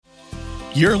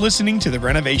You're listening to the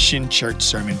Renovation Church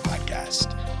Sermon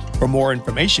Podcast. For more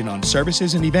information on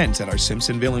services and events at our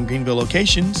Simpsonville and Greenville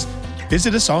locations,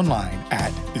 visit us online at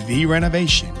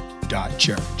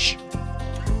therenovation.church.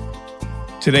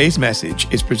 Today's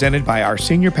message is presented by our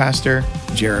senior pastor,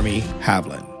 Jeremy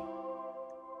Havlin.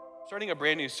 Starting a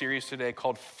brand new series today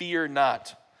called Fear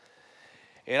Not.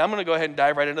 And I'm going to go ahead and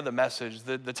dive right into the message.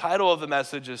 The title of the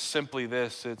message is simply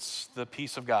this: it's the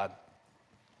peace of God.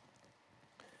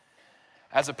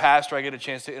 As a pastor, I get a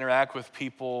chance to interact with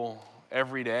people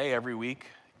every day, every week,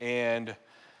 and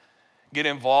get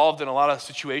involved in a lot of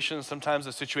situations. Sometimes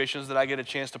the situations that I get a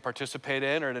chance to participate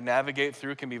in or to navigate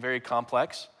through can be very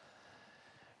complex,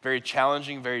 very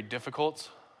challenging, very difficult.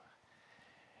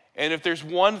 And if there's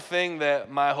one thing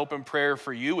that my hope and prayer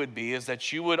for you would be, is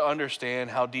that you would understand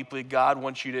how deeply God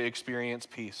wants you to experience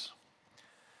peace.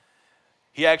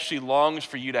 He actually longs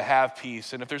for you to have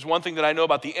peace. And if there's one thing that I know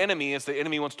about the enemy, is the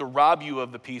enemy wants to rob you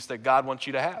of the peace that God wants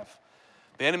you to have.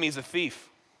 The enemy is a thief.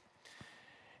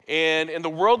 And in the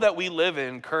world that we live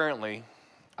in currently,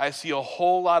 I see a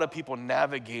whole lot of people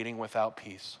navigating without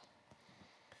peace.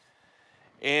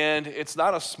 And it's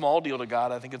not a small deal to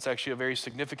God. I think it's actually a very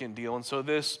significant deal. And so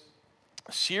this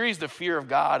series, The Fear of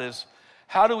God, is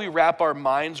how do we wrap our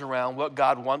minds around what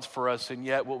God wants for us and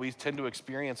yet what we tend to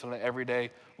experience on an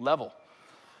everyday level.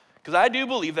 Because I do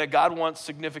believe that God wants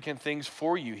significant things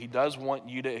for you. He does want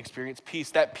you to experience peace.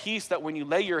 That peace that when you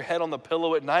lay your head on the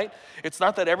pillow at night, it's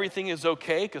not that everything is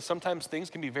okay, because sometimes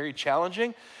things can be very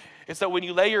challenging. It's that when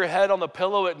you lay your head on the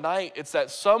pillow at night, it's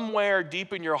that somewhere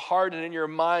deep in your heart and in your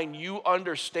mind, you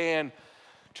understand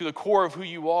to the core of who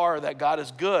you are that God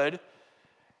is good,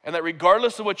 and that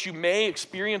regardless of what you may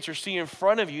experience or see in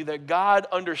front of you, that God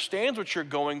understands what you're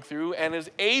going through and is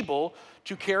able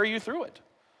to carry you through it.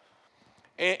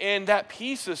 And that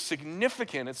peace is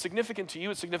significant. It's significant to you,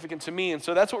 it's significant to me. And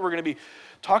so that's what we're going to be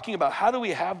talking about. How do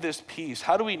we have this peace?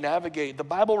 How do we navigate? The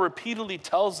Bible repeatedly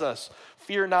tells us,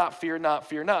 fear not, fear not,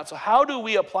 fear not. So how do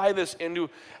we apply this into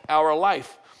our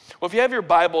life? Well, if you have your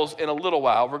Bibles, in a little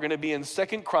while, we're going to be in 2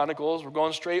 Chronicles. We're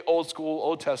going straight old school,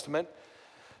 Old Testament.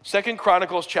 2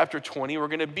 Chronicles chapter 20. We're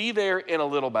going to be there in a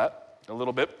little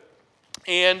bit.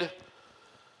 And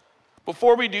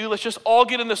before we do, let's just all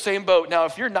get in the same boat. Now,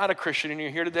 if you're not a Christian and you're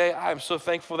here today, I'm so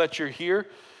thankful that you're here.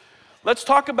 Let's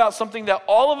talk about something that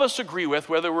all of us agree with,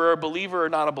 whether we're a believer or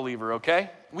not a believer,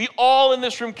 okay? We all in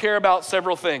this room care about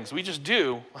several things. We just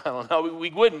do. I don't know,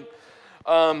 we wouldn't.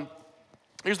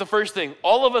 Here's the first thing.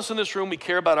 All of us in this room, we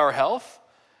care about our health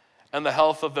and the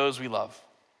health of those we love.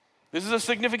 This is a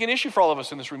significant issue for all of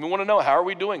us in this room. We want to know, how are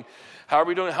we doing? How are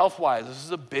we doing health-wise? This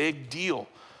is a big deal.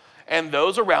 And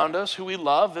those around us who we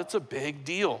love, that's a big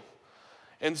deal.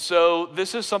 And so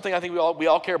this is something I think we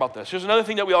all care about this. Here's another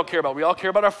thing that we all care about. We all care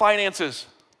about our finances.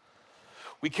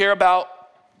 We care about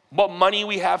what money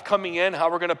we have coming in,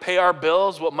 how we're going to pay our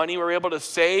bills, what money we're able to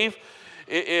save.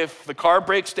 If the car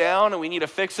breaks down and we need to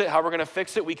fix it, how we're going to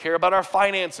fix it. We care about our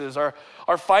finances. Our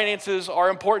finances are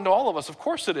important to all of us. Of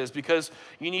course it is, because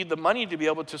you need the money to be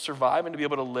able to survive and to be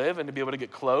able to live and to be able to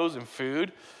get clothes and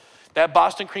food. That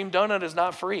Boston cream donut is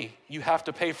not free. You have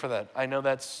to pay for that. I know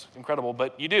that's incredible,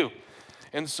 but you do.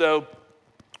 And so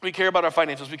we care about our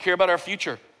finances. We care about our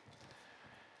future.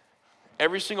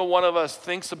 Every single one of us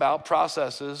thinks about,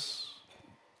 processes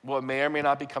what may or may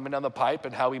not be coming down the pipe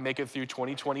and how we make it through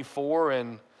 2024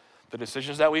 and the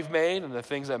decisions that we've made and the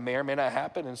things that may or may not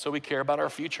happen. And so we care about our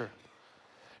future.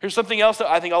 Here's something else that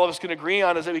I think all of us can agree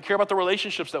on, is that we care about the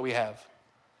relationships that we have.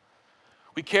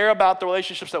 We care about the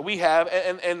relationships that we have,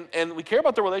 and we care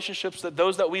about the relationships that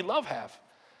those that we love have.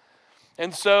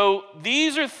 And so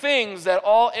these are things that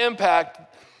all impact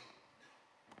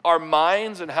our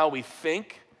minds and how we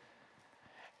think.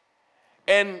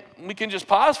 And we can just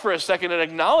pause for a second and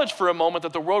acknowledge for a moment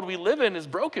that the world we live in is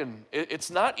broken.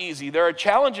 It's not easy. There are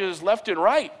challenges left and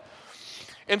right.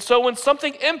 And so when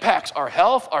something impacts our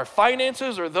health, our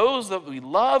finances, or those that we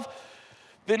love,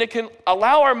 then it can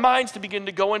allow our minds to begin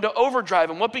to go into overdrive.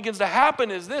 And what begins to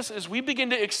happen is this, is we begin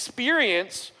to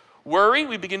experience worry,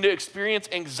 we begin to experience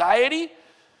anxiety.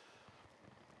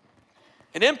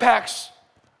 It impacts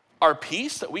our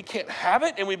peace, that we can't have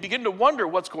it, and we begin to wonder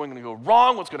what's going to go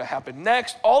wrong, what's going to happen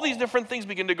next. All these different things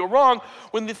begin to go wrong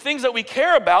when the things that we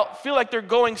care about feel like they're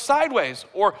going sideways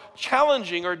or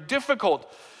challenging or difficult.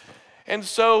 And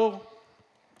so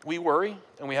we worry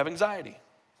and we have anxiety.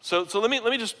 So let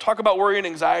me just talk about worry and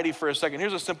anxiety for a second.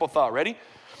 Here's a simple thought. Ready?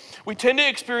 We tend to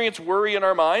experience worry in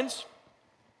our minds.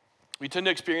 We tend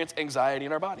to experience anxiety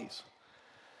in our bodies.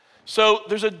 So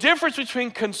there's a difference between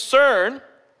concern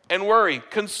and worry.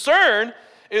 Concern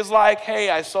is like, hey,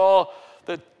 I saw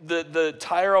the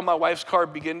tire on my wife's car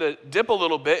begin to dip a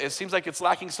little bit. It seems like it's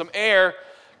lacking some air.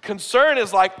 Concern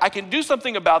is like, I can do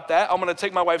something about that. I'm gonna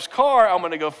take my wife's car, I'm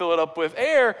gonna go fill it up with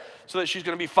air so that she's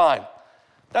gonna be fine.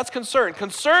 That's concern.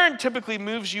 Concern typically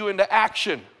moves you into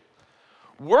action.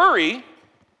 Worry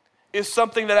is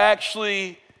something that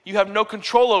actually you have no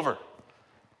control over.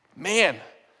 Man,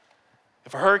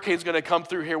 if a hurricane's gonna come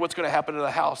through here, what's gonna happen to the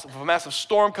house? If a massive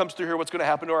storm comes through here, what's gonna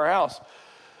happen to our house?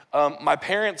 My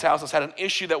parents' house has had an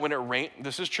issue that when it rains,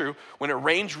 this is true, when it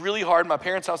rains really hard, my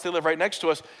parents' house, they live right next to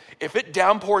us, if it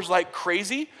downpours like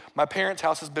crazy, my parents'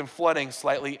 house has been flooding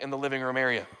slightly in the living room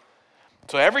area.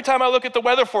 So every time I look at the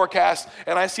weather forecast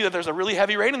and I see that there's a really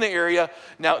heavy rain in the area,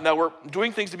 now we're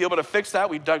doing things to be able to fix that.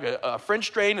 We dug a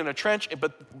French drain and a trench,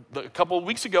 but a couple of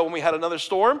weeks ago when we had another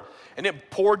storm and it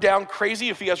poured down crazy,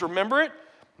 if you guys remember it,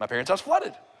 my parents' house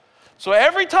flooded. So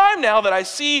every time now that I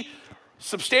see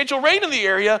substantial rain in the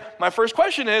area, my first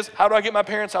question is, how do I get my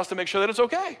parents' house to make sure that it's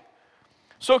okay?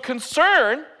 So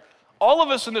concern, all of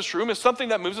us in this room, is something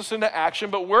that moves us into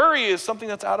action, but worry is something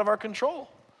that's out of our control.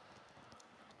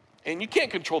 And you can't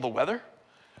control the weather.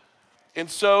 And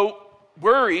so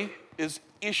worry is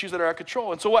issues that are out of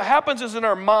control. And so what happens is in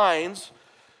our minds,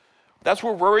 that's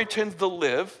where worry tends to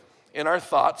live, in our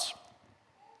thoughts.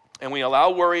 And we allow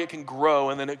worry, it can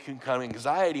grow, and then it can become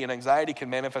anxiety, and anxiety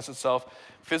can manifest itself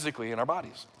physically in our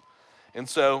bodies. And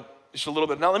so, just a little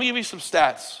bit. Now, let me give you some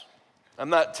stats.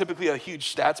 I'm not typically a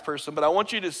huge stats person, but I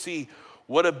want you to see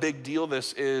what a big deal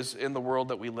this is in the world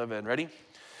that we live in. Ready?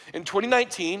 In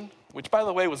 2019, which, by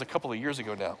the way, was a couple of years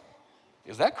ago now.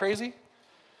 Is that crazy?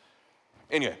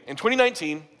 Anyway, in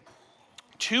 2019,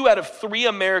 2 out of 3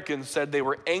 Americans said they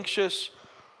were anxious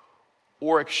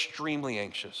or extremely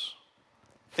anxious.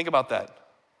 Think about that.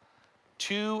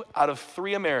 2 out of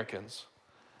 3 Americans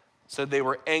said they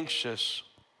were anxious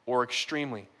or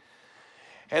extremely.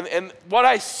 And what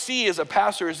I see as a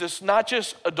pastor is this, not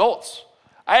just adults.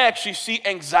 I actually see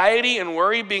anxiety and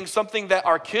worry being something that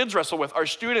our kids wrestle with, our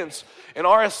students in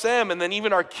RSM, and then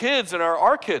even our kids and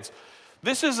our kids.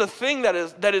 This is a thing that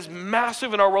is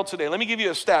massive in our world today. Let me give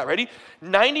you a stat, ready?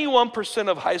 91%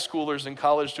 of high schoolers and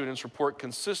college students report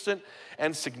consistent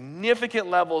and significant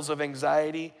levels of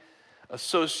anxiety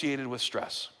associated with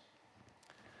stress.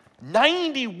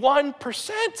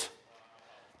 91%.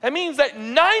 That means that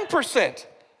 9%.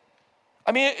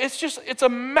 I mean, it's a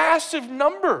massive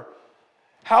number.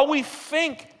 How we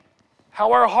think,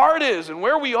 how our heart is, and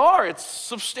where we are, it's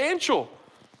substantial.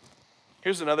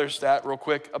 Here's another stat real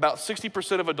quick. About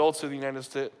 60% of adults in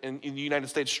the United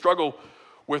States struggle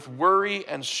with worry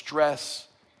and stress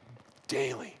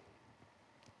daily.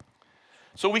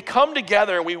 So we come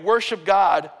together and we worship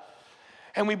God,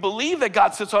 and we believe that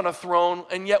God sits on a throne,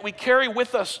 and yet we carry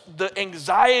with us the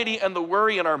anxiety and the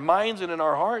worry in our minds and in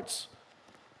our hearts.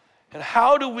 And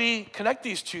how do we connect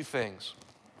these two things?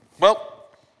 Well,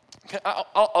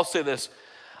 I'll say this.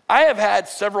 I have had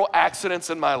several accidents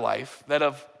in my life that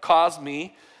have caused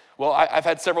me, I've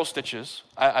had several stitches.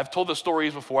 I've told the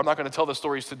stories before. I'm not going to tell the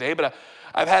stories today, but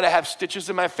I've had to have stitches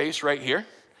in my face right here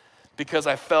because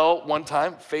I fell one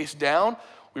time face down.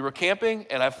 We were camping,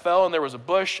 and I fell, and there was a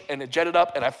bush, and it jetted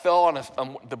up, and I fell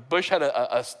on the bush had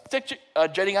a stitch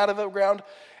jetting out of the ground,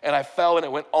 and I fell, and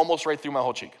it went almost right through my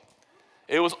whole cheek.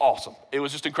 It was awesome. It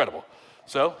was just incredible.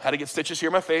 So, had to get stitches here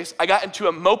in my face. I got into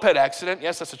a moped accident.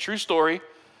 Yes, that's a true story.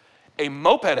 A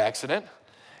moped accident,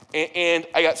 and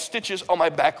I got stitches on my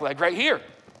back leg right here.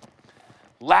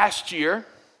 Last year,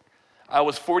 I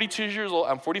was 42 years old.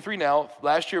 I'm 43 now.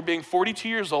 Last year, being 42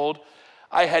 years old,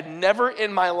 I had never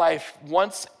in my life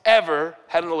once ever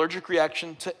had an allergic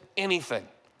reaction to anything.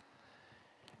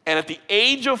 And at the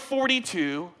age of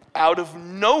 42, out of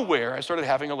nowhere, I started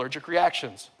having allergic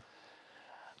reactions.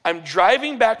 I'm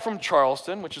driving back from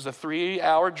Charleston, which is a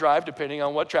 3-hour drive, depending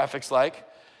on what traffic's like.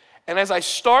 And as I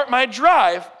start my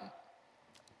drive,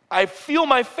 I feel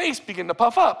my face begin to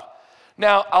puff up.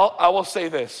 Now, I will say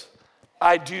this.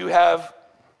 I do have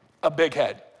a big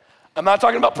head. I'm not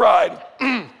talking about pride.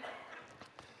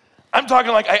 I'm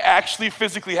talking like I actually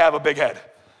physically have a big head.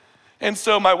 And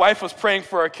so my wife was praying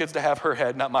for our kids to have her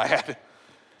head, not my head.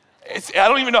 I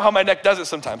don't even know how my neck does it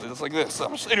sometimes. It's like this.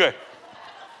 Anyway.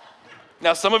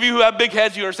 Now, some of you who have big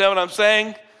heads, you understand what I'm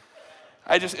saying?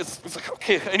 It's like,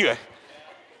 okay, anyway.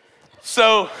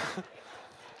 So,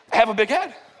 I have a big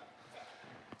head.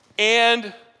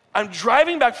 And I'm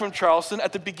driving back from Charleston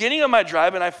at the beginning of my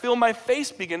drive, and I feel my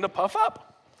face begin to puff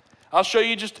up. I'll show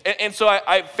you and so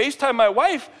I FaceTime my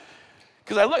wife,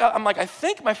 because I'm like, I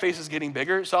think my face is getting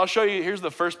bigger. So I'll show you, here's the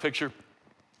first picture.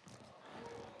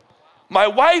 My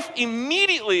wife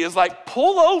immediately is like,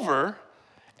 pull over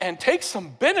and take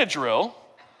some Benadryl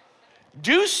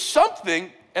do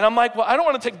something. And I'm like, well, I don't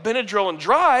want to take Benadryl and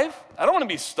drive. I don't want to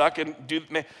be stuck and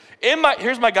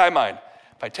here's my guy mind.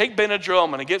 If I take Benadryl, I'm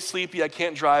going to get sleepy. I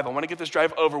can't drive. I want to get this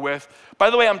drive over with. By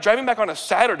the way, I'm driving back on a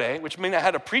Saturday, which means I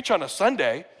had to preach on a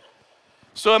Sunday.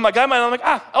 So in my guy mind, I'm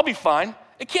like, I'll be fine.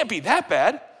 It can't be that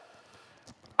bad.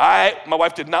 My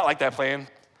wife did not like that plan.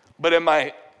 But in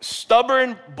my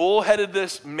stubborn,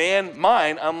 bullheadedness man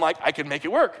mind, I'm like, I can make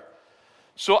it work.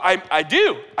 So I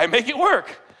do. I make it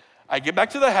work. I get back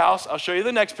to the house. I'll show you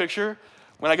the next picture.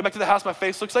 When I get back to the house, my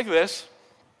face looks like this.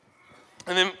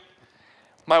 And then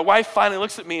my wife finally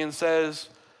looks at me and says,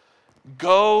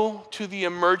 go to the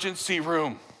emergency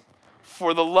room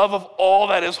for the love of all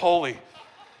that is holy.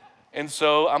 And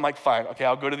so I'm like, fine, okay,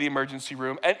 I'll go to the emergency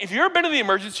room. And if you've ever been to the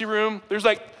emergency room,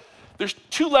 there's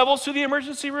 2 levels to the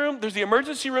emergency room. There's the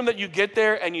emergency room that you get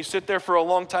there and you sit there for a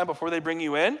long time before they bring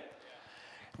you in.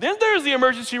 Then there's the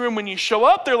emergency room when you show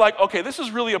up, they're like, okay, this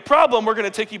is really a problem. We're going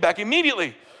to take you back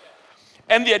immediately.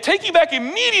 And the take you back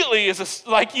immediately is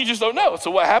like, you just don't know.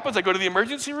 So what happens? I go to the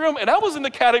emergency room, and I was in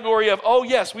the category of, oh,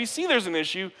 yes, we see there's an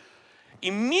issue,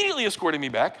 immediately escorting me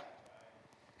back.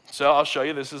 So I'll show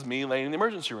you, this is me laying in the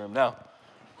emergency room. Now,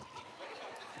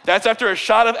 that's after a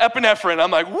shot of epinephrine.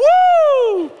 I'm like,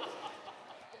 woo!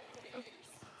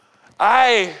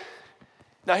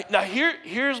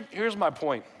 Here's my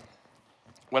point.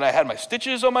 When I had my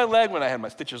stitches on my leg, when I had my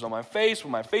stitches on my face,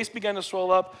 when my face began to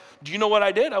swell up, do you know what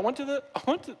I did? I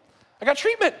got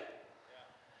treatment.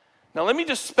 Now let me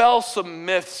dispel some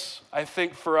myths, I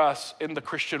think, for us in the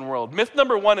Christian world. Myth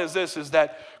number 1 is this, is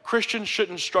that Christians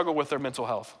shouldn't struggle with their mental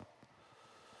health.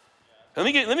 Let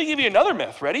me give you another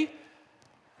myth, ready?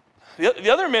 The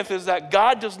other myth is that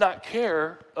God does not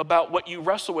care about what you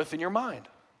wrestle with in your mind.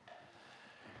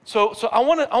 So I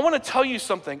want to tell you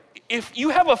something. If you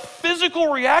have a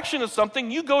physical reaction to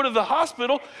something, you go to the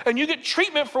hospital and you get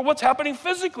treatment for what's happening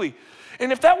physically.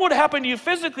 And if that would happen to you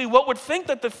physically, what would think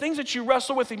that the things that you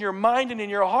wrestle with in your mind and in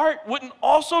your heart wouldn't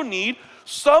also need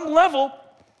some level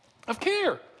of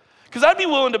care? Because I'd be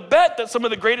willing to bet that some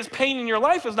of the greatest pain in your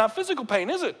life is not physical pain,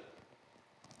 is it?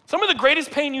 Some of the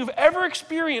greatest pain you've ever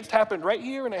experienced happened right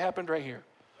here, and it happened right here.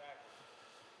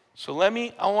 So let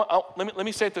me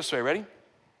say it this way, ready?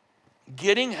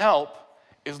 Getting help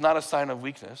is not a sign of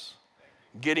weakness.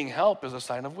 Getting help is a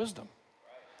sign of wisdom.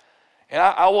 And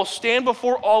I will stand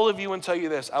before all of you and tell you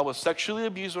this. I was sexually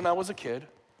abused when I was a kid.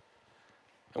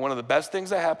 And one of the best things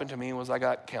that happened to me was I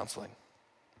got counseling.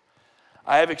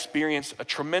 I have experienced a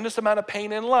tremendous amount of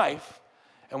pain in life.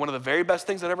 And one of the very best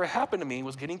things that ever happened to me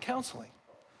was getting counseling.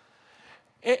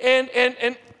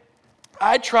 And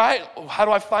I tried, how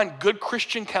do I find good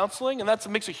Christian counseling? And that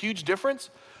makes a huge difference.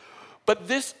 But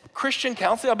this Christian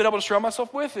counseling I've been able to surround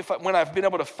myself with, when I've been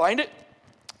able to find it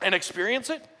and experience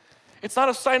it, it's not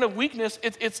a sign of weakness.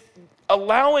 It's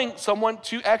allowing someone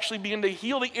to actually begin to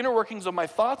heal the inner workings of my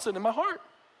thoughts and in my heart.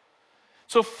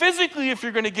 So physically, if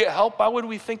you're going to get help, why would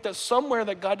we think that somewhere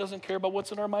that God doesn't care about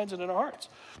what's in our minds and in our hearts?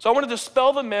 So I want to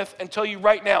dispel the myth and tell you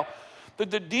right now that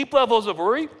the deep levels of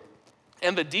worry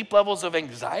and the deep levels of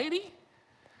anxiety,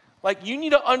 like, you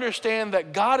need to understand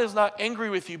that God is not angry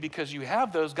with you because you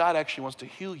have those. God actually wants to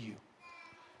heal you.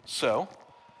 So,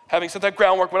 having set that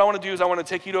groundwork, what I want to do is I want to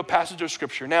take you to a passage of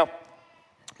Scripture. Now,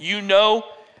 you know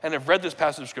and have read this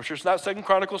passage of Scripture. It's not 2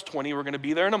 Chronicles 20. We're going to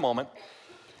be there in a moment.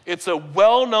 It's a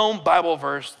well-known Bible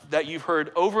verse that you've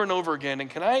heard over and over again.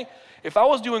 And if I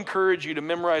was to encourage you to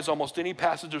memorize almost any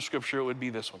passage of Scripture, it would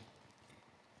be this one.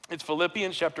 It's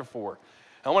Philippians chapter 4.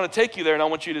 I want to take you there, and I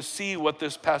want you to see what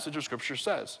this passage of Scripture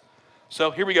says. So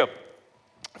here we go.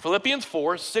 Philippians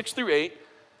 4, 6 through 8,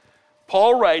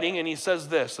 Paul writing, and he says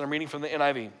this, and I'm reading from the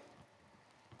NIV.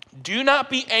 Do not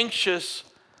be anxious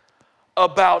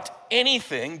about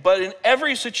anything, but in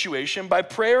every situation, by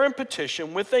prayer and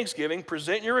petition, with thanksgiving,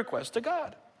 present your request to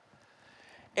God.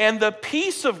 And the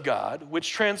peace of God,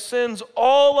 which transcends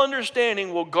all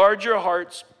understanding, will guard your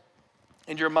hearts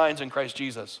and your minds in Christ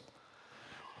Jesus.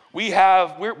 We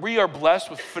are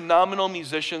blessed with phenomenal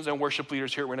musicians and worship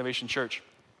leaders here at Renovation Church.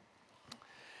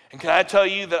 And can I tell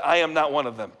you that I am not one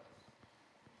of them?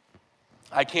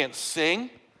 I can't sing.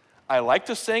 I like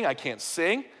to sing. I can't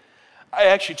sing. I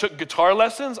actually took guitar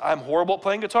lessons. I'm horrible at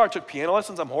playing guitar. I took piano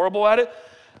lessons. I'm horrible at it.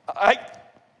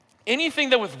 Anything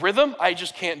that with rhythm, I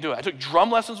just can't do it. I took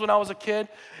drum lessons when I was a kid.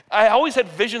 I always had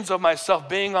visions of myself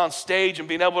being on stage and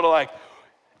being able to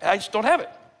I just don't have it.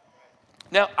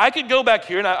 Now, I could go back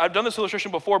here, and I've done this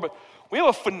illustration before, but we have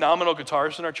a phenomenal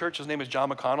guitarist in our church. His name is John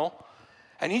McConnell.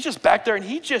 And he's just back there, and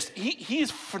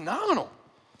he's phenomenal.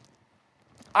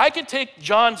 I could take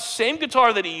John's same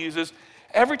guitar that he uses,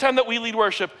 every time that we lead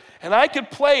worship, and I could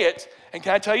play it, and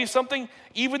can I tell you something?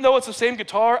 Even though it's the same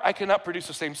guitar, I cannot produce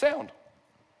the same sound.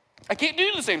 I can't do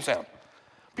the same sound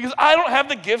because I don't have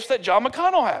the gifts that John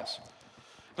McConnell has.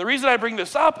 The reason I bring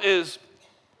this up is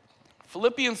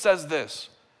Philippians says this,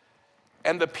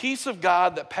 and the peace of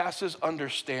God that passes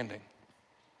understanding.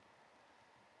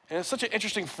 And it's such an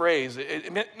interesting phrase.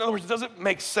 In other words, it doesn't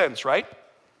make sense, right?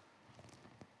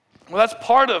 Well, that's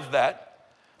part of that.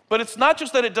 But it's not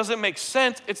just that it doesn't make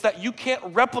sense, it's that you can't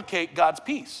replicate God's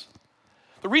peace.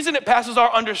 The reason it passes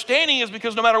our understanding is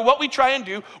because no matter what we try and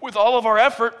do with all of our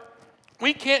effort,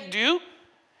 we can't do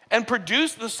and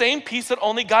produce the same peace that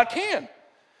only God can.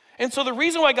 And so the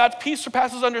reason why God's peace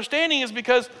surpasses understanding is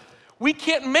because we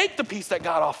can't make the peace that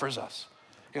God offers us.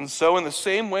 And so in the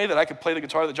same way that I could play the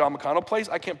guitar that John McConnell plays,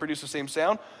 I can't produce the same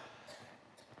sound.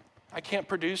 We can't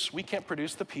produce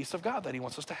the peace of God that he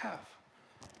wants us to have.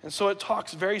 And so it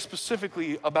talks very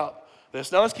specifically about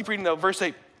this. Now let's keep reading verse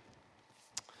 8.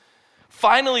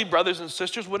 Finally, brothers and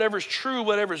sisters, whatever is true,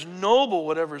 whatever is noble,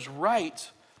 whatever is right,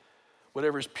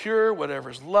 whatever is pure, whatever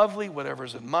is lovely, whatever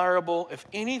is admirable, if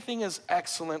anything is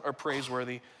excellent or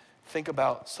praiseworthy, think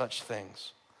about such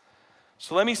things.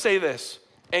 So let me say this.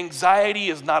 Anxiety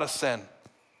is not a sin.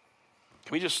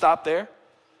 Can we just stop there?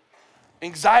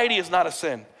 Anxiety is not a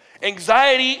sin.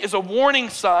 Anxiety is a warning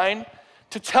sign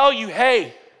to tell you,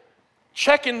 hey,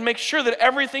 check and make sure that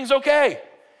everything's okay.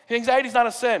 Anxiety is not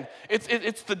a sin.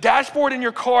 It's the dashboard in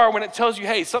your car when it tells you,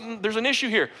 hey, there's an issue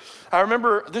here. I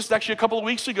remember this is actually a couple of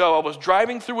weeks ago. I was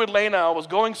driving through Atlanta. I was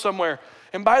going somewhere.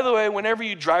 And by the way, whenever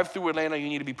you drive through Atlanta, you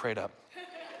need to be prayed up.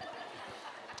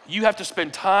 You have to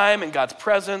spend time in God's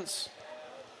presence.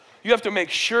 You have to make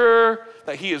sure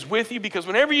that he is with you because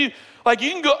whenever you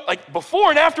can go, before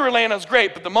and after Atlanta is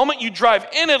great, but the moment you drive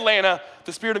in Atlanta,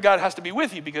 the Spirit of God has to be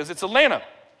with you because it's Atlanta.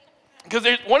 Because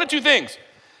there's one of two things.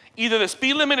 Either the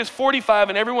speed limit is 45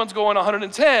 and everyone's going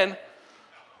 110,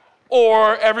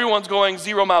 or everyone's going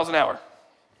 0 miles an hour.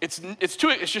 It's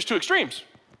just two extremes.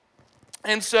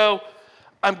 And so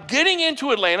I'm getting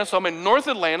into Atlanta, so I'm in North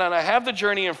Atlanta, and I have the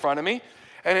journey in front of me,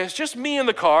 and it's just me in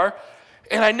the car,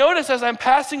 and I notice as I'm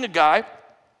passing a guy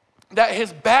that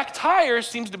his back tire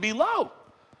seems to be low.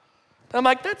 And I'm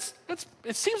like,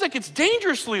 it seems like it's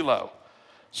dangerously low.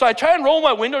 So I try and roll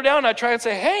my window down, and I try and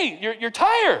say, hey, your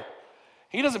tire.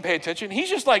 He doesn't pay attention. He's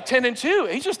just like 10 and 2.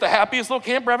 He's just the happiest little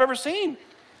camper I've ever seen.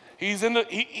 He's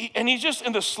he's just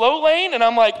in the slow lane, and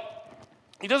I'm like,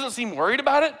 he doesn't seem worried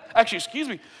about it. Actually, excuse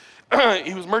me.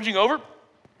 He was merging over.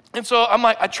 And so I'm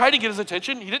like, I tried to get his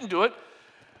attention. He didn't do it.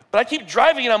 But I keep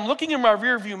driving, and I'm looking in my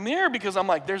rear view mirror because I'm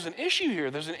like, there's an issue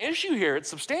here. There's an issue here. It's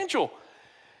substantial.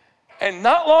 And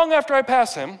not long after I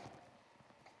pass him,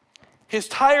 his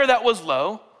tire that was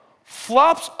low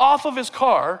flops off of his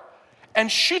car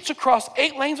and shoots across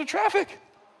 8 lanes of traffic.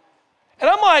 And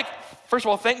I'm like, first of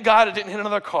all, thank God it didn't hit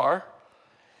another car.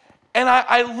 And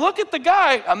I look at the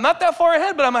guy. I'm not that far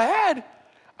ahead, but I'm ahead.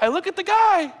 I look at the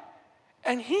guy,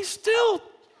 and he's still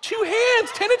 2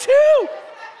 hands, 10 and 2.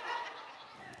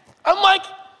 I'm like,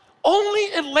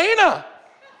 only Atlanta.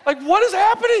 Like, what is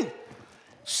happening?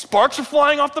 Sparks are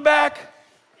flying off the back.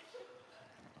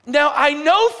 Now, I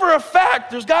know for a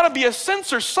fact there's got to be a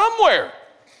sensor somewhere.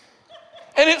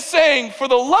 And it's saying, for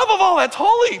the love of all that's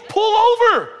holy, pull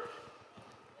over.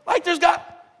 Like there's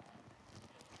got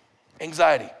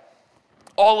anxiety.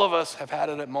 All of us have had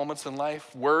it at moments in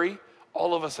life. Worry,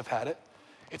 all of us have had it.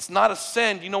 It's not a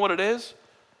sin. Do you know what it is?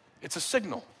 It's a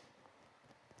signal.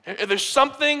 There's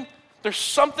something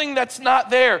that's not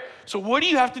there. So what do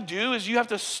you have to do is you have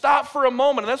to stop for a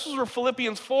moment. And this is where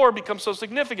Philippians 4 becomes so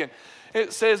significant.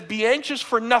 It says, be anxious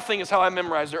for nothing is how I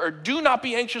memorized it, or do not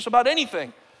be anxious about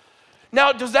anything.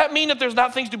 Now, does that mean that there's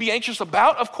not things to be anxious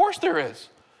about? Of course there is.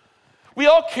 We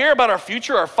all care about our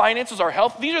future, our finances, our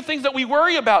health. These are things that we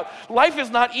worry about. Life is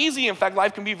not easy. In fact,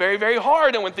 life can be very, very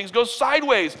hard. And when things go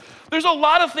sideways, there's a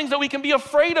lot of things that we can be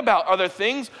afraid about. Are there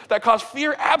things that cause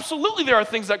fear? Absolutely, there are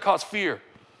things that cause fear.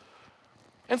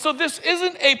 And so this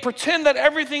isn't a pretend that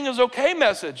everything is okay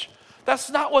message. That's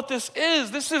not what this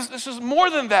is. This is more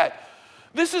than that.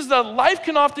 This is that life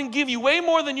can often give you way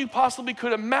more than you possibly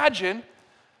could imagine.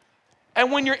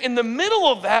 And when you're in the middle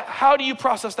of that, how do you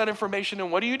process that information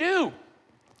and what do you do?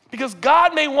 Because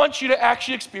God may want you to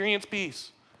actually experience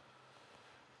peace.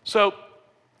 So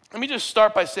let me just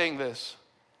start by saying this.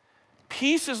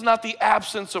 Peace is not the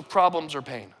absence of problems or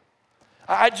pain.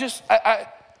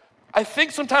 I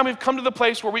think sometimes we've come to the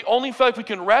place where we only feel like we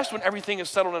can rest when everything is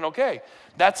settled and okay.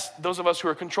 That's those of us who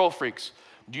are control freaks.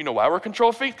 Do you know why we're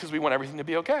control freaks? Because we want everything to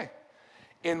be okay.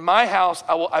 In my house,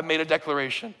 I've made a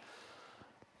declaration.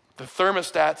 The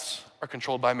thermostats are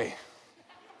controlled by me.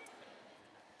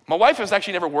 My wife has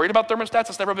actually never worried about thermostats.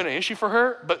 It's never been an issue for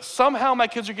her, but somehow my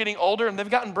kids are getting older and they've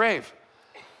gotten brave.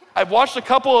 I've watched a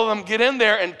couple of them get in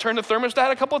there and turn the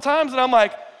thermostat a couple of times, and I'm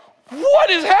like, what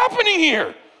is happening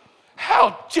here?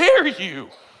 How dare you?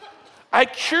 I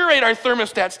curate our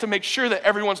thermostats to make sure that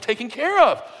everyone's taken care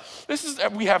of.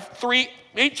 We have 3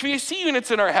 HVAC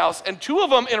units in our house, and 2 of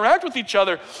them interact with each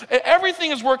other. And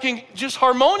everything is working just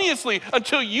harmoniously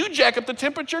until you jack up the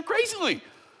temperature crazily.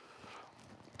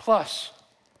 Plus,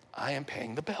 I am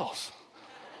paying the bills.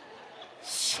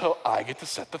 So I get to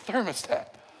set the thermostat.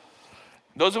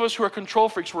 Those of us who are control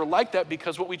freaks, we're like that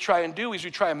because what we try and do is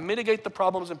we try and mitigate the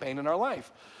problems and pain in our life.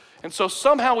 And so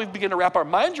somehow we begin to wrap our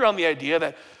minds around the idea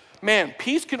that, man,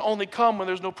 peace can only come when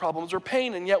there's no problems or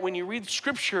pain. And yet when you read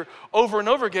scripture over and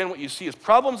over again, what you see is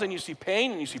problems and you see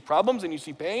pain, and you see problems and you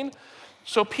see pain.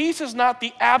 So peace is not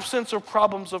the absence of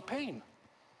problems of pain.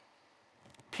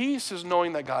 Peace is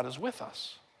knowing that God is with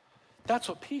us. That's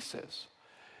what peace is.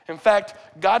 In fact,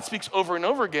 God speaks over and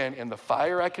over again, in the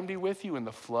fire I can be with you, in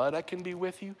the flood I can be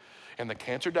with you, in the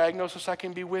cancer diagnosis I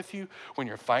can be with you, when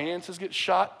your finances get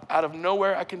shot out of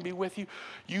nowhere I can be with you.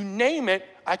 You name it,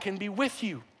 I can be with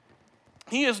you.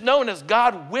 He is known as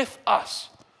God with us.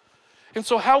 And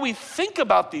so how we think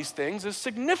about these things is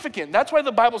significant. That's why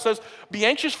the Bible says, be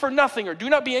anxious for nothing, or do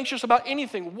not be anxious about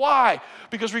anything. Why?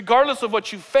 Because regardless of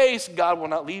what you face, God will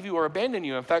not leave you or abandon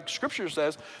you. In fact, scripture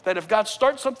says that if God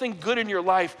starts something good in your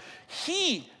life,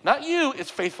 he, not you, is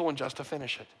faithful and just to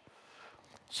finish it.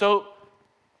 So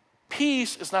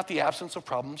peace is not the absence of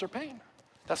problems or pain.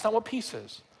 That's not what peace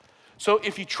is. So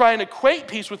if you try and equate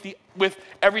peace with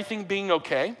everything being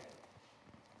okay,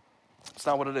 it's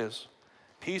not what it is.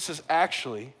 Peace is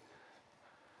actually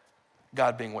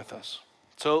God being with us.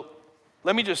 So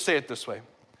let me just say it this way.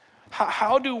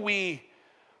 How do we,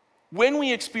 when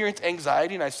we experience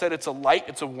anxiety, and I said it's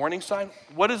a warning sign,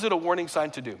 what is it a warning sign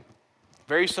to do?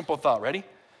 Very simple thought, ready?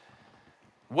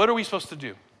 What are we supposed to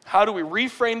do? How do we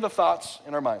reframe the thoughts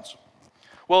in our minds?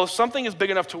 Well, if something is big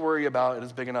enough to worry about, it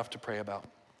is big enough to pray about.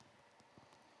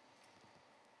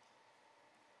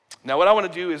 Now, what I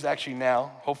want to do is actually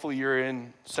now, hopefully you're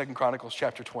in 2 Chronicles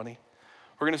chapter 20.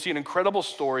 We're going to see an incredible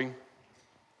story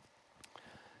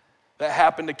that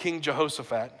happened to King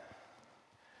Jehoshaphat.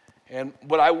 And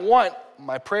what I want,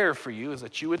 my prayer for you, is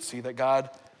that you would see that God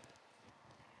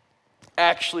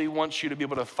actually wants you to be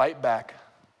able to fight back,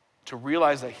 to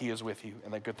realize that he is with you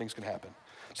and that good things can happen.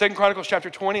 2 Chronicles chapter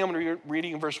 20, I'm going to be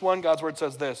reading in verse 1. God's word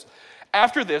says this.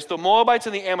 After this, the Moabites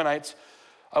and the Ammonites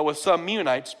with some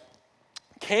Meunites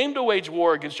came to wage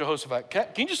war against Jehoshaphat. Can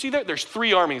you just see that? There's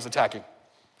 3 armies attacking.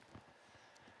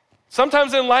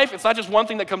 Sometimes in life, it's not just one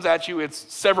thing that comes at you, it's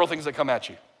several things that come at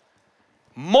you.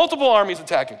 Multiple armies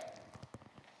attacking.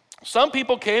 Some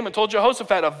people came and told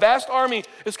Jehoshaphat, a vast army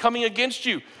is coming against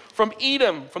you from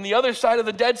Edom, from the other side of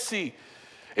the Dead Sea.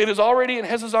 It is already in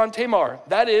Hezazon Tamar,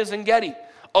 that is in Gedi.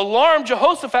 Alarmed,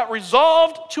 Jehoshaphat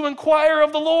resolved to inquire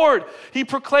of the Lord. He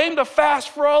proclaimed a fast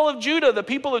for all of Judah. The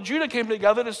people of Judah came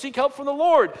together to seek help from the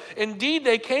Lord. Indeed,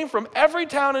 they came from every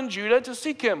town in Judah to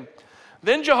seek him.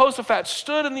 Then Jehoshaphat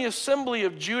stood in the assembly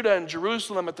of Judah and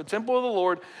Jerusalem at the temple of the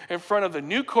Lord in front of the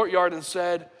new courtyard and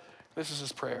said, this is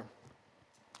his prayer,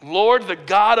 Lord, the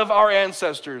God of our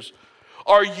ancestors,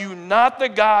 are you not the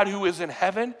God who is in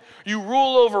heaven? You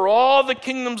rule over all the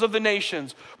kingdoms of the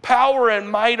nations. Power and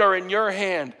might are in your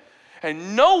hand,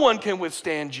 and no one can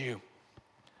withstand you.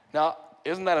 Now,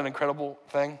 isn't that an incredible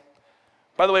thing?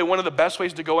 By the way, one of the best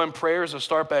ways to go in prayer is to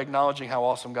start by acknowledging how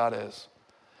awesome God is.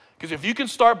 Because if you can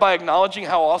start by acknowledging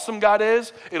how awesome God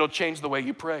is, it'll change the way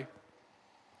you pray.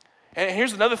 And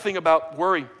here's another thing about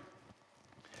worry.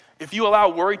 If you allow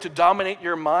worry to dominate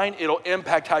your mind, it'll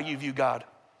impact how you view God.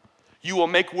 You will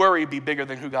make worry be bigger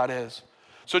than who God is.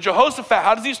 So Jehoshaphat,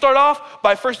 how does he start off?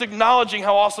 By first acknowledging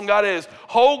how awesome God is.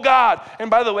 Oh God. And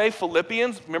by the way,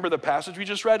 Philippians, remember the passage we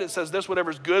just read? It says this,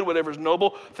 whatever's good, whatever's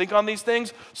noble, think on these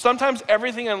things. Sometimes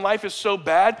everything in life is so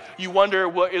bad, you wonder,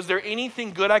 well, is there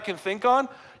anything good I can think on?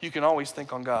 You can always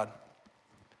think on God.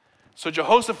 So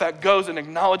Jehoshaphat goes and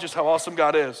acknowledges how awesome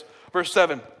God is. Verse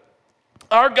 7,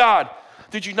 our God,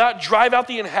 did you not drive out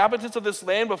the inhabitants of this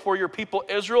land before your people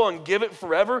Israel and give it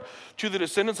forever to the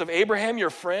descendants of Abraham, your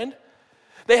friend?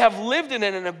 They have lived in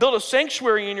it and have built a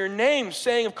sanctuary in your name,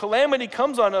 saying, if calamity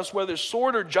comes on us, whether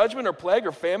sword or judgment or plague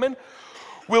or famine,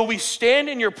 will we stand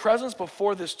in your presence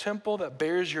before this temple that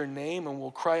bears your name and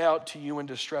will cry out to you in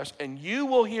distress, and you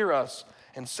will hear us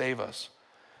and save us.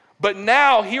 But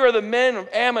now here are the men of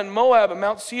Ammon, Moab, and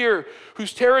Mount Seir,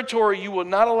 whose territory you will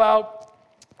not allow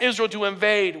Israel to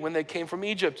invade when they came from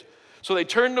Egypt. So they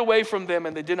turned away from them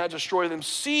and they did not destroy them.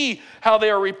 See how they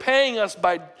are repaying us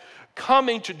by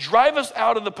coming to drive us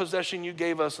out of the possession you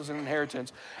gave us as an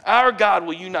inheritance. Our God,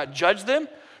 will you not judge them?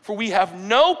 For we have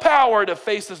no power to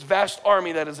face this vast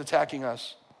army that is attacking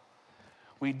us.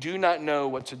 We do not know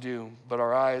what to do, but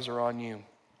our eyes are on you.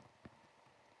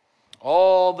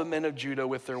 All the men of Judah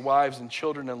with their wives and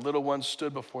children and little ones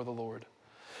stood before the Lord.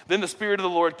 Then the Spirit of the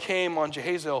Lord came on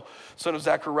Jehaziel, son of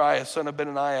Zechariah, son of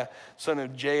Benaniah, son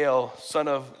of Jael, son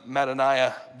of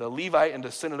Mattaniah, the Levite and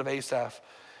descendant of Asaph.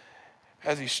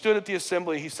 As he stood at the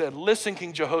assembly, he said, listen,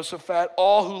 King Jehoshaphat,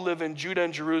 all who live in Judah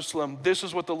and Jerusalem, this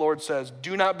is what the Lord says.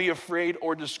 Do not be afraid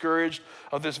or discouraged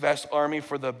of this vast army,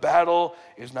 for the battle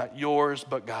is not yours,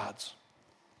 but God's.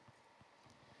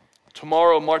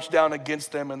 Tomorrow march down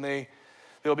against them, and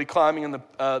they'll be climbing in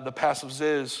the pass of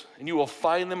Ziz, and you will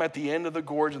find them at the end of the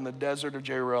gorge in the desert of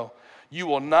Jeruel. You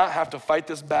will not have to fight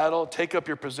this battle. Take up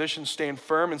your position, stand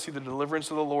firm, and see the deliverance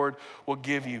of the Lord will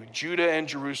give you. Judah and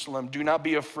Jerusalem, do not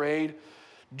be afraid.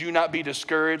 Do not be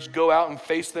discouraged. Go out and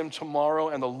face them tomorrow,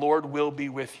 and the Lord will be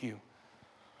with you.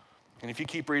 And if you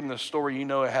keep reading the story, you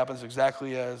know it happens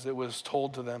exactly as it was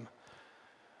told to them.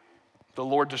 The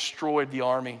Lord destroyed the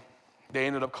army. They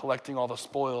ended up collecting all the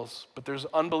spoils. But there's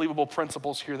unbelievable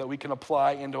principles here that we can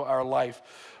apply into our life.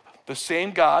 The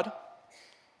same God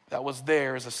that was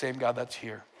there is the same God that's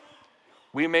here.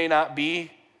 We may not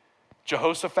be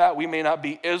Jehoshaphat, we may not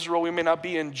be Israel, we may not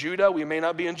be in Judah, we may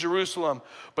not be in Jerusalem,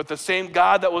 but the same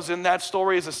God that was in that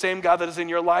story is the same God that is in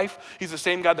your life. He's the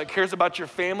same God that cares about your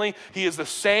family. He is the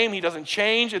same, he doesn't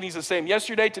change, and he's the same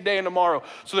yesterday, today, and tomorrow.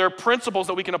 So there are principles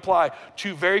that we can apply.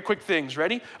 Two very quick things,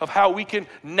 ready? Of how we can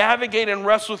navigate and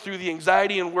wrestle through the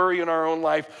anxiety and worry in our own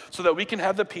life so that we can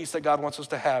have the peace that God wants us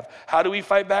to have. How do we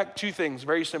fight back? Two things,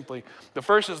 very simply. The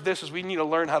first is this, is we need to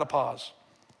learn how to pause.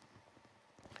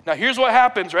 Now here's what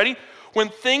happens, ready? When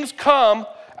things come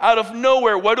out of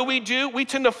nowhere, what do? We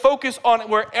tend to focus on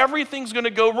where everything's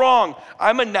gonna go wrong.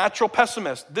 I'm a natural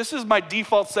pessimist. This is my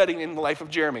default setting in the life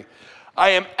of Jeremy.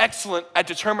 I am excellent at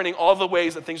determining all the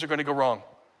ways that things are gonna go wrong.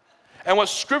 And what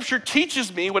Scripture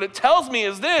teaches me, what it tells me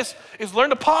is this, is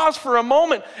learn to pause for a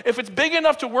moment. If it's big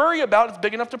enough to worry about, it's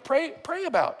big enough to pray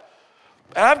about.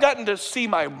 And I've gotten to see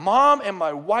my mom and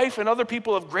my wife and other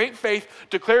people of great faith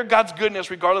declare God's goodness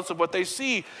regardless of what they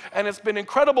see. And it's been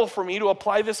incredible for me to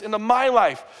apply this into my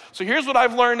life. So here's what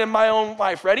I've learned in my own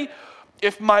life. Ready?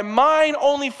 If my mind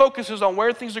only focuses on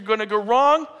where things are going to go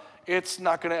wrong, it's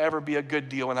not going to ever be a good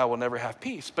deal and I will never have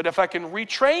peace. But if I can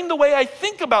retrain the way I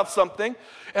think about something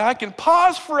and I can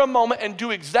pause for a moment and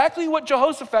do exactly what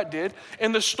Jehoshaphat did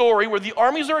in the story where the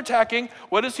armies are attacking,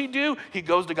 what does he do? He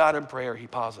goes to God in prayer. He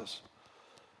pauses.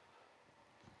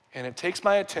 And it takes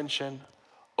my attention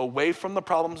away from the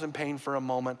problems and pain for a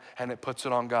moment, and it puts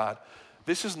it on God.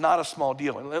 This is not a small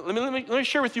deal. And let me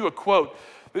share with you a quote.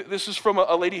 This is from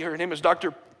a lady, her name is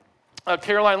Dr.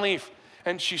 Caroline Leaf,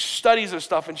 and she studies this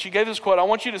stuff, and she gave this quote. I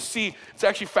want you to see, it's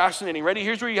actually fascinating. Ready?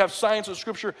 Here's where you have science and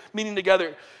Scripture meeting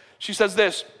together. She says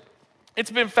this,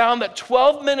 it's been found that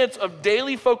 12 minutes of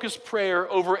daily focused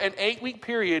prayer over an 8-week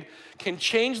period can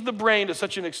change the brain to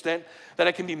such an extent that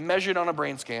it can be measured on a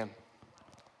brain scan.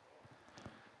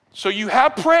 So you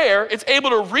have prayer, it's able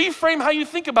to reframe how you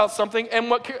think about something. And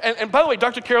by the way,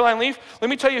 Dr. Caroline Leaf, let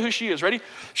me tell you who she is. Ready?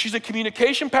 She's a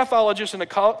communication pathologist and a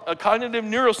cognitive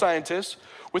neuroscientist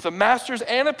with a master's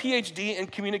and a PhD in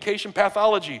communication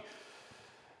pathology.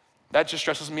 That just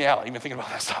stresses me out, even thinking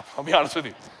about that stuff. I'll be honest with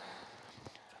you.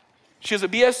 She has a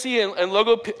BSc in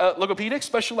logopedics,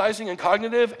 specializing in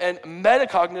cognitive and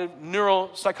metacognitive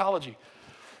neuropsychology.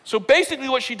 So basically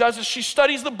what she does is she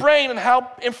studies the brain and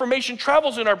how information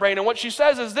travels in our brain. And what she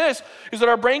says is this, is that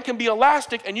our brain can be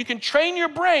elastic and you can train your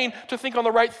brain to think on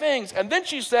the right things. And then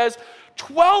she says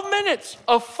 12 minutes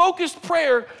of focused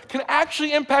prayer can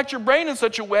actually impact your brain in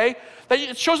such a way that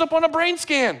it shows up on a brain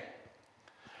scan.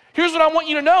 Here's what I want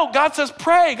you to know. God says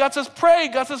pray, God says pray,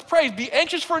 God says pray. Be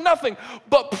anxious for nothing,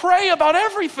 but pray about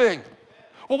everything.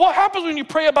 Well, what happens when you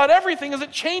pray about everything is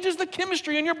it changes the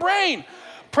chemistry in your brain.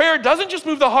 Prayer doesn't just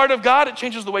move the heart of God, it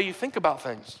changes the way you think about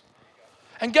things.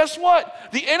 And guess what?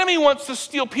 The enemy wants to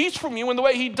steal peace from you, and the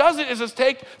way he does it is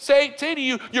to say to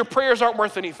you, your prayers aren't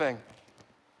worth anything.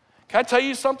 Can I tell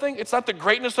you something? It's not the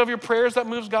greatness of your prayers that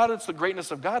moves God, it's the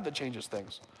greatness of God that changes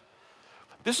things.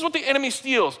 This is what the enemy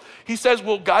steals. He says,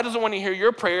 well, God doesn't want to hear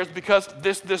your prayers because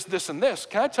this, and this.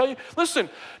 Can I tell you?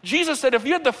 Listen, Jesus said if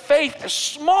you had the faith as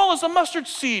small as a mustard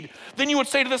seed, then you would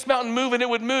say to this mountain, move, and it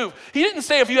would move. He didn't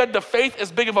say if you had the faith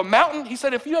as big of a mountain. He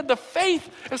said if you had the faith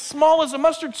as small as a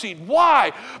mustard seed.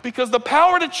 Why? Because the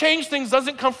power to change things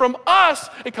doesn't come from us,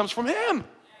 it comes from him.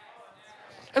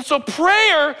 And so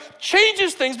prayer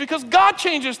changes things because God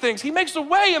changes things. He makes a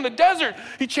way in the desert.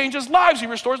 He changes lives. He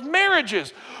restores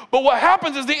marriages. But what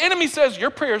happens is the enemy says, your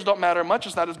prayers don't matter much.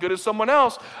 It's not as good as someone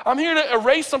else. I'm here to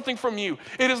erase something from you.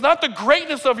 It is not the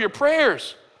greatness of your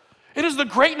prayers. It is the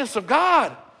greatness of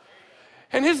God.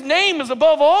 And his name is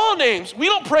above all names. We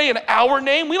don't pray in our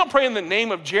name. We don't pray in the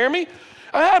name of Jeremy.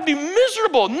 I'd be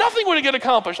miserable. Nothing would get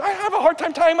accomplished. I have a hard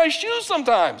time tying my shoes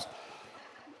sometimes.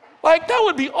 Like, that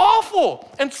would be awful.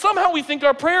 And somehow we think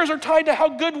our prayers are tied to how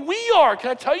good we are. Can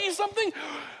I tell you something?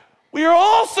 We are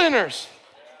all sinners.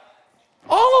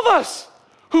 All of us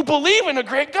who believe in a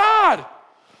great God.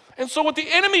 And so what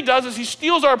the enemy does is he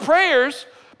steals our prayers,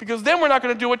 because then we're not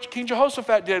going to do what King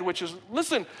Jehoshaphat did, which is,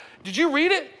 listen, did you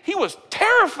read it? He was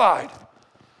terrified.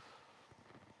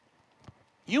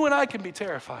 You and I can be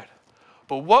terrified.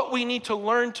 But what we need to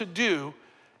learn to do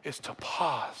is to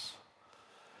pause.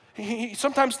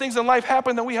 Sometimes things in life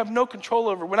happen that we have no control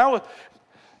over.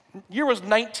 Year was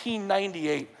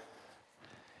 1998.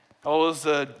 I was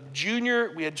a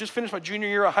junior. We had just finished my junior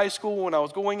year of high school when I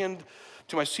was going into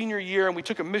my senior year, and we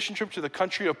took a mission trip to the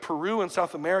country of Peru in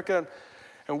South America.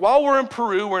 And while we're in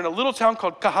Peru, we're in a little town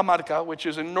called Cajamarca, which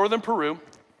is in northern Peru.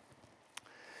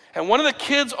 And one of the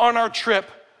kids on our trip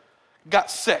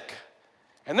got sick.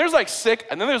 And there's like sick,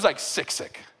 and then there's like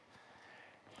sick.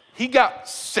 He got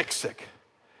sick.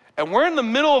 And we're in the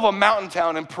middle of a mountain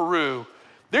town in Peru.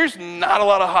 There's not a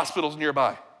lot of hospitals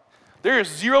nearby. There is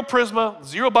zero Prisma,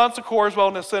 zero Bon Secours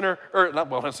Wellness Center, or not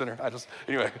Wellness Center,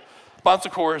 Bon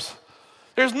Secours.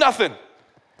 There's nothing.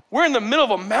 We're in the middle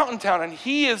of a mountain town, and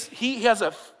he has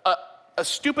a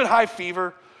stupid high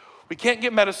fever. We can't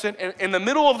get medicine. And in the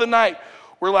middle of the night,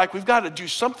 we're like, we've got to do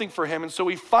something for him. And so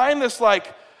we find this,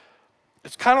 like,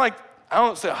 it's kind of like, I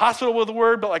don't say a hospital with the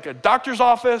word, but like a doctor's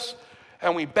office.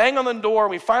 And we bang on the door,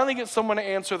 and we finally get someone to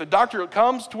answer. The doctor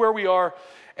comes to where we are,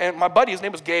 and my buddy, his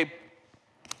name was Gabe.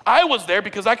 I was there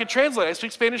because I could translate. I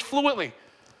speak Spanish fluently.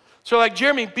 So like,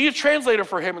 Jeremy, be a translator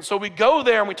for him. And so we go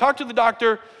there, and we talk to the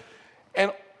doctor,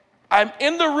 and I'm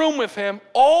in the room with him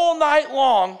all night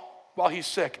long while he's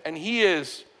sick. And he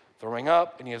is throwing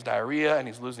up, and he has diarrhea, and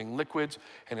he's losing liquids,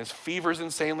 and his fever's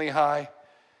insanely high.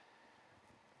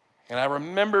 And I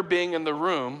remember being in the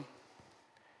room,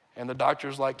 and the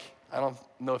doctor's like, I don't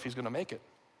know if he's going to make it.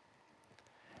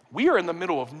 We are in the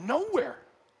middle of nowhere.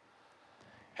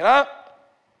 And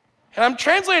I'm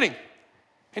translating.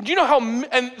 And do you know how,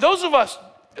 and those of us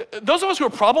who are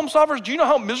problem solvers, do you know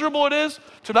how miserable it is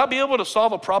to not be able to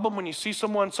solve a problem when you see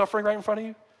someone suffering right in front of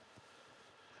you?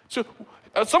 So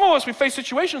some of us, we face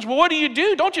situations, well, what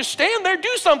do? Don't just stand there,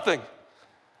 do something.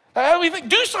 We think,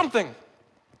 do something.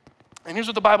 And here's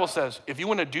what the Bible says. If you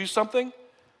want to do something,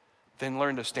 then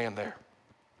learn to stand there.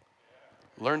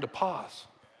 Learn to pause.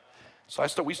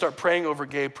 So we start praying over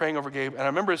Gabe. And I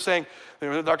remember saying,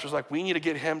 the doctor's like, we need to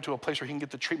get him to a place where he can get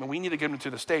the treatment. We need to get him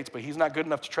to the States, but he's not good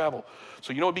enough to travel.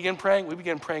 So you know what we began praying? We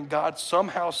began praying, God,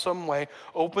 somehow, some way,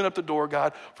 open up the door,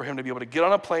 God, for him to be able to get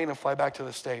on a plane and fly back to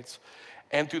the States.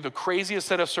 And through the craziest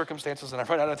set of circumstances, and I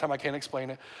run out of time, I can't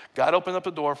explain it, God opened up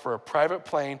the door for a private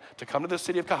plane to come to the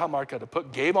city of Cajamarca, to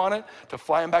put Gabe on it, to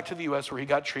fly him back to the U.S. where he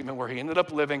got treatment, where he ended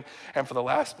up living. And for the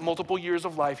last multiple years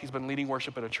of life, he's been leading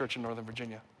worship at a church in Northern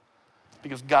Virginia.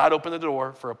 Because God opened the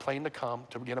door for a plane to come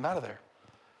to get him out of there.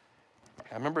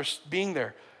 I remember being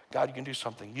there. God, you can do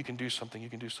something. You can do something. You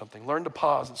can do something. Learn to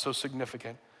pause. It's so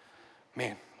significant.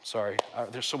 Man, sorry.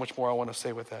 There's so much more I want to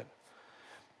say with that.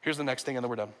 Here's the next thing, and then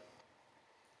we're done.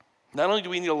 Not only do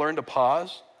we need to learn to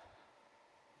pause,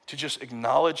 to just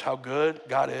acknowledge how good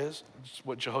God is,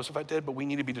 what Jehoshaphat did, but we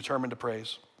need to be determined to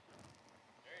praise.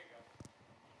 There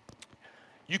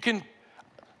you go.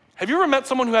 Have you ever met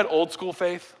someone who had old school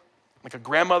faith? Like a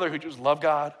grandmother who just loved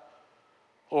God?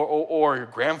 Or your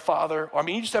grandfather? Or,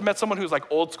 you just have met someone who's like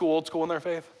old school in their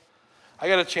faith? I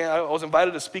got a chance, I was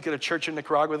invited to speak at a church in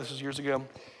Nicaragua, this is years ago.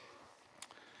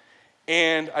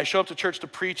 And I show up to church to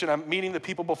preach, and I'm meeting the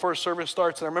people before service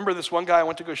starts. And I remember this one guy, I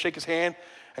went to go shake his hand,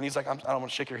 and he's like, I don't want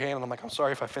to shake your hand. And I'm like, I'm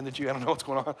sorry if I offended you. I don't know what's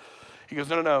going on. He goes,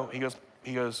 no.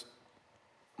 He goes,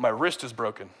 my wrist is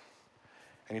broken.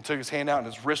 And he took his hand out, and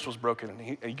his wrist was broken.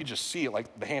 And you could just see it,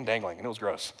 like the hand dangling, and it was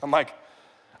gross. I'm like,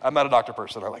 I'm not a doctor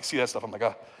person. I like see that stuff. I'm like,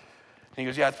 oh. And he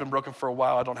goes, yeah, it's been broken for a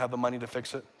while. I don't have the money to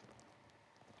fix it.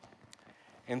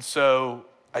 And so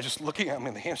I just looking at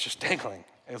him, the hand's just dangling.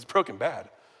 And it's broken bad.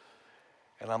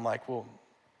 And I'm like, well,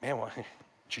 man,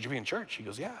 should you be in church? He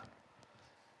goes, yeah.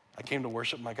 I came to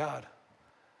worship my God.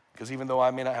 Because even though I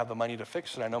may not have the money to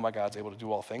fix it, I know my God's able to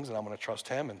do all things, and I'm going to trust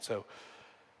him. And so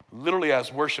literally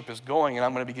as worship is going, and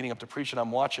I'm going to be getting up to preach, and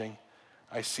I'm watching,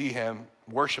 I see him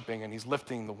worshiping, and he's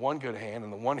lifting the one good hand,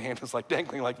 and the one hand is like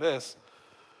dangling like this.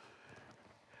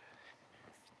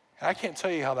 And I can't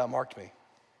tell you how that marked me.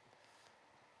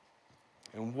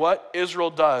 And what Israel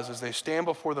does is they stand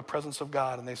before the presence of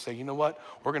God and they say, you know what?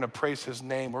 We're going to praise his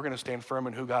name. We're going to stand firm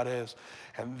in who God is.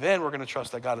 And then we're going to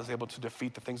trust that God is able to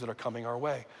defeat the things that are coming our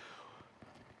way.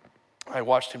 I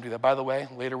watched him do that. By the way,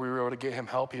 later we were able to get him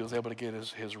help. He was able to get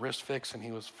his wrist fixed and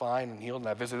he was fine and healed. And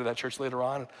I visited that church later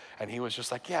on and he was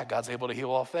just like, yeah, God's able to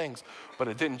heal all things. But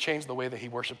it didn't change the way that he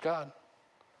worshiped God.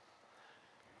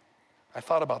 I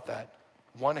thought about that.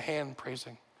 One hand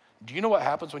praising. Do you know what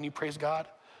happens when you praise God?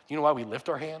 You know why we lift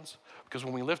our hands? Because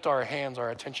when we lift our hands, our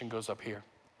attention goes up here.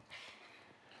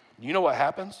 You know what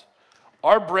happens?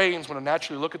 Our brains want to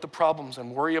naturally look at the problems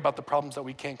and worry about the problems that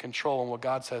we can't control. And what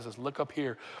God says is, look up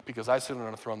here because I sit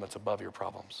on a throne that's above your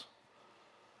problems.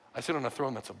 I sit on a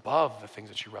throne that's above the things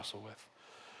that you wrestle with.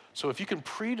 So if you can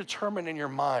predetermine in your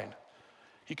mind,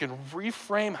 you can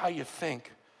reframe how you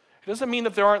think. It doesn't mean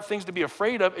that there aren't things to be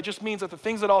afraid of. It just means that the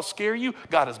things that all scare you,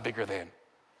 God is bigger than.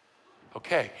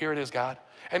 Okay, here it is, God.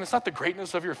 And it's not the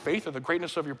greatness of your faith or the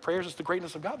greatness of your prayers, it's the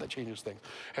greatness of God that changes things.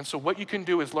 And so what you can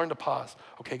do is learn to pause.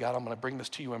 Okay, God, I'm going to bring this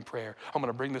to you in prayer. I'm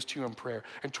going to bring this to you in prayer.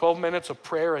 And 12 minutes of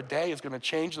prayer a day is going to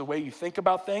change the way you think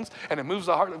about things, and it moves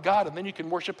the heart of God, and then you can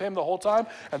worship him the whole time,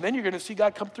 and then you're going to see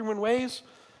God come through in ways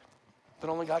that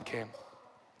only God can.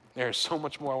 There's so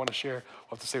much more I want to share.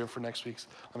 We'll have to save it for next week's.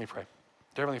 Let me pray.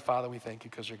 Dear Heavenly Father, we thank you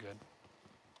because you're good.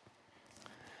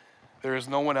 There is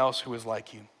no one else who is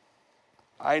like you.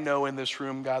 I know in this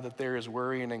room, God, that there is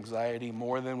worry and anxiety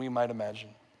more than we might imagine.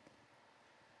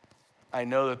 I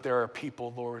know that there are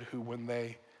people, Lord, who when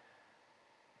they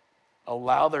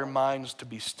allow their minds to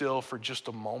be still for just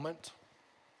a moment,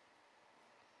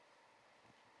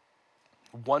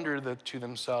 wonder to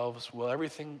themselves, will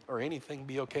everything or anything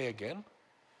be okay again?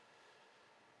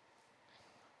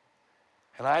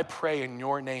 And I pray in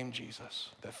your name, Jesus,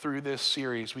 that through this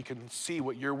series we can see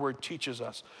what your word teaches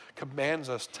us, commands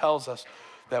us, tells us,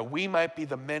 that we might be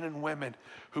the men and women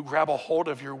who grab a hold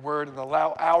of your word and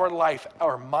allow our life,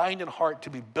 our mind and heart to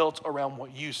be built around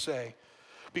what you say.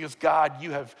 Because God,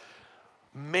 you have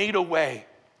made a way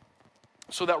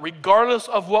so that regardless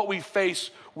of what we face,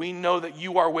 we know that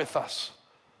you are with us.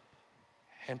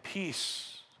 And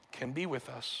peace can be with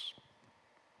us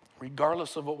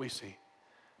regardless of what we see.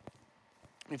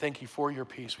 We thank you for your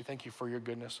peace. We thank you for your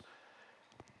goodness.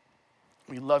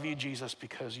 We love you, Jesus,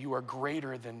 because you are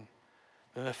greater than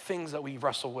the things that we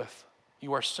wrestle with.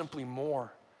 You are simply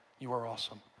more. You are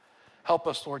awesome. Help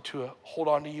us, Lord, to hold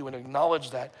on to you and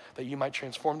acknowledge that you might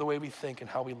transform the way we think and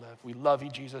how we live. We love you,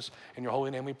 Jesus. In your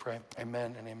holy name we pray.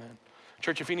 Amen and amen.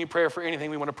 Church, if you need prayer for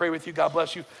anything, we want to pray with you. God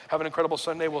bless you. Have an incredible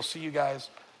Sunday. We'll see you guys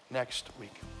next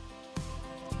week.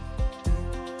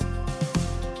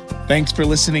 Thanks for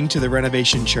listening to the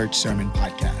Renovation Church Sermon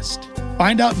Podcast.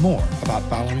 Find out more about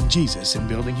following Jesus and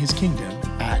building his kingdom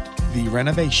at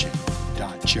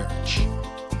therenovation.church.